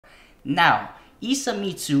Now,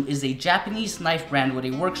 Isamitsu is a Japanese knife brand with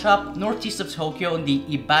a workshop northeast of Tokyo in the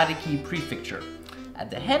Ibaraki prefecture. At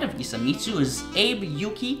the head of Isamitsu is Abe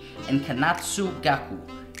Yhuki and Gaku.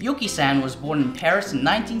 Yhuki-san was born in Paris in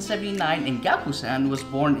 1979 and Gaku-san was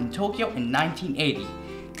born in Tokyo in 1980.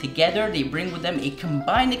 Together, they bring with them a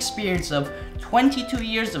combined experience of 22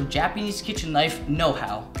 years of Japanese kitchen knife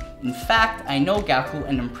know-how. In fact, I know Gaku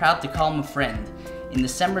and I'm proud to call him a friend. In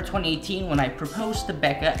December 2018, when I proposed to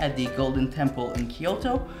Becca at the Golden Temple in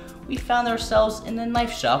Kyoto, we found ourselves in a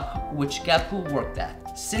knife shop which Gaku worked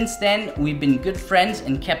at. Since then, we've been good friends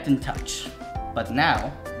and kept in touch. But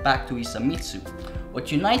now, back to Isamitsu.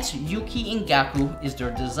 What unites Yhuki and Gaku is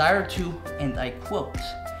their desire to, and I quote,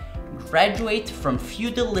 graduate from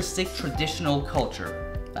feudalistic traditional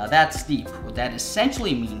culture. Now that's deep. What that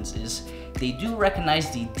essentially means is they do recognize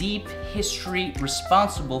the deep history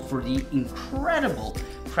responsible for the incredible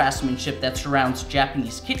craftsmanship that surrounds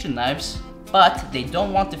Japanese kitchen knives, but they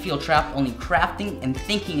don't want to feel trapped only crafting and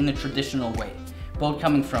thinking in a traditional way. Both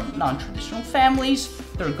coming from non-traditional families,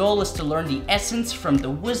 their goal is to learn the essence from the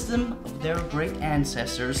wisdom of their great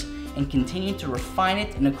ancestors and continue to refine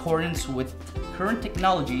it in accordance with current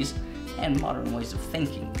technologies and modern ways of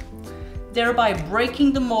thinking, thereby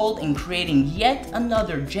breaking the mold and creating yet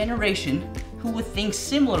another generation who would think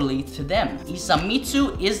similarly to them.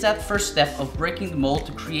 Isamitsu is that first step of breaking the mold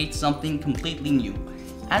to create something completely new.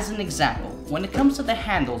 As an example, when it comes to the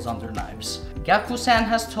handles on their knives, Gaku-san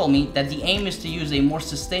has told me that the aim is to use a more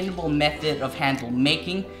sustainable method of handle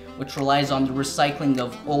making, which relies on the recycling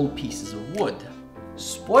of old pieces of wood.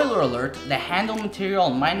 Spoiler alert, the handle material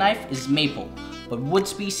on my knife is maple, but wood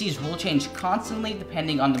species will change constantly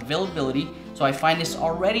depending on availability, so I find this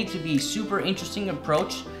already to be a super interesting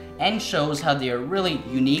approach and shows how they are really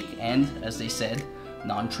unique and, as they said,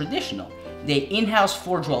 non-traditional. They in-house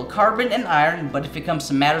forge weld carbon and iron, but if it comes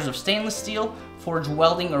to matters of stainless steel, forge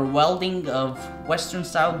welding or welding of Western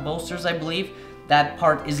style bolsters, I believe, that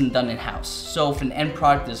part isn't done in-house. So if an end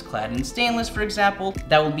product is clad in stainless, for example,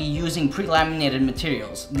 that will be using pre-laminated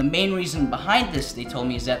materials. The main reason behind this, they told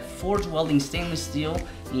me, is that forge welding stainless steel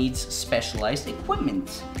needs specialized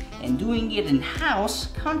equipment. And doing it in-house,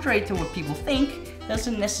 contrary to what people think,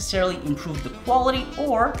 doesn't necessarily improve the quality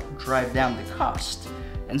or drive down the cost.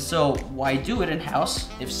 And so why do it in-house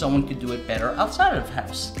if someone could do it better outside of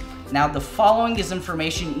house? Now the following is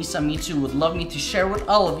information Isamitsu would love me to share with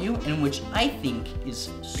all of you, and which I think is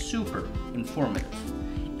super informative.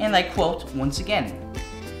 And I quote once again,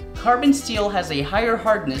 carbon steel has a higher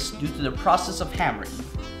hardness due to the process of hammering.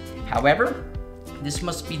 However, this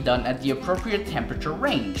must be done at the appropriate temperature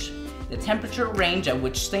range. The temperature range at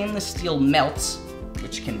which stainless steel melts,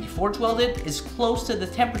 which can be forge welded, is close to the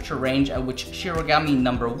temperature range at which Shirogami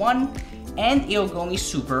No. 1 and Eogomi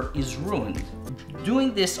Super is ruined.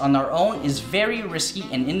 Doing this on our own is very risky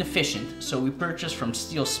and inefficient, so we purchase from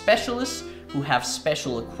steel specialists who have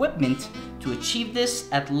special equipment to achieve this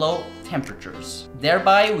at low temperatures.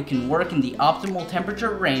 Thereby, we can work in the optimal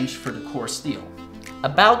temperature range for the core steel.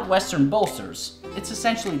 About Western bolsters, it's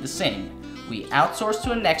essentially the same. We outsource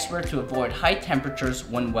to an expert to avoid high temperatures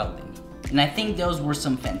when welding. And I think those were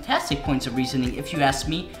some fantastic points of reasoning if you ask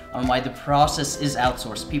me on why the process is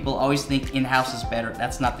outsourced. People always think in-house is better.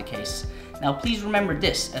 That's not the case. Now please remember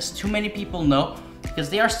this, as too many people know, because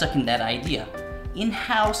they are stuck in that idea.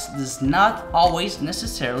 In-house does not always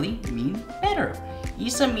necessarily mean better.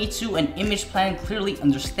 Isamitsu and Image Plant clearly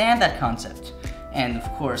understand that concept. And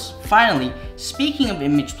of course, finally, speaking of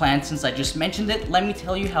Image Plant, since I just mentioned it, let me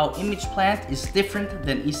tell you how Image Plant is different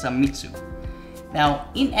than Isamitsu. Now,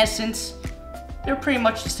 in essence, they're pretty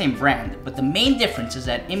much the same brand, but the main difference is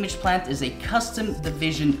that Image Plant is a custom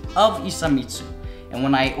division of Isamitsu. And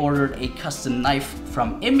when I ordered a custom knife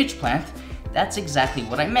from Image Plant, that's exactly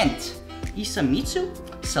what I meant.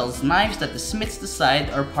 Isamitsu sells knives that the smiths decide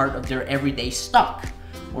are part of their everyday stock,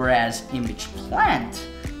 whereas Image Plant,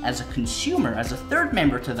 as a consumer, as a third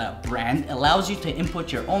member to that brand, allows you to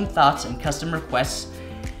input your own thoughts and custom requests,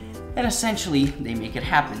 and essentially they make it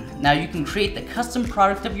happen. Now you can create the custom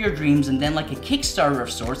product of your dreams, and then, like a Kickstarter of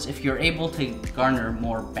sorts, if you're able to garner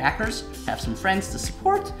more backers, have some friends to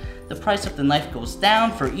support, the price of the knife goes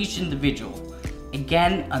down for each individual.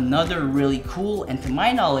 Again, another really cool and, to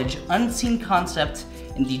my knowledge, unseen concept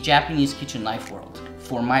in the Japanese kitchen knife world.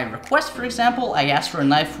 For my request, for example, I asked for a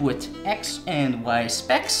knife with X and Y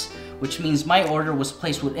specs, which means my order was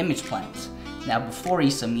placed with Image Plant. Now, before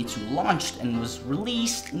Isamitsu launched and was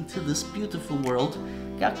released into this beautiful world,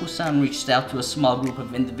 Gaku-san reached out to a small group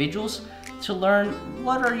of individuals to learn,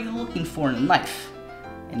 what are you looking for in a knife?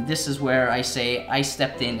 And this is where I say I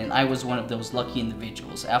stepped in, and I was one of those lucky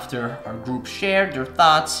individuals. After our group shared their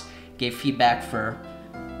thoughts, gave feedback for,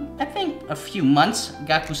 I think, a few months,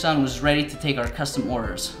 Gaku-san was ready to take our custom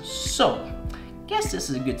orders. So, guess this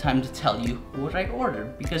is a good time to tell you what I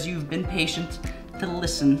ordered, because you've been patient to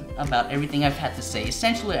listen about everything I've had to say.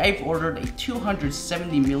 Essentially, I've ordered a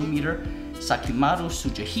 270mm sakimaru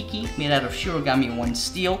sujihiki made out of Shirogami 1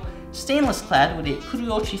 steel, stainless clad with a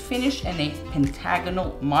kuriochi finish and a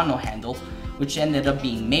pentagonal mono handle, which ended up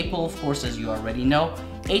being maple, of course, as you already know.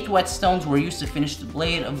 8 whetstones were used to finish the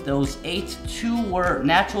blade. Of those 8, 2 were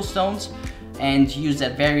natural stones and used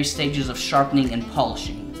at various stages of sharpening and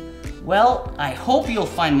polishing. Well, I hope you'll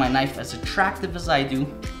find my knife as attractive as I do.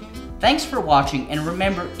 Thanks for watching, and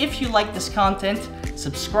remember, if you like this content,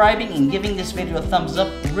 subscribing and giving this video a thumbs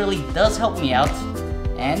up really does help me out,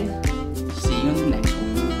 and see you in the next one.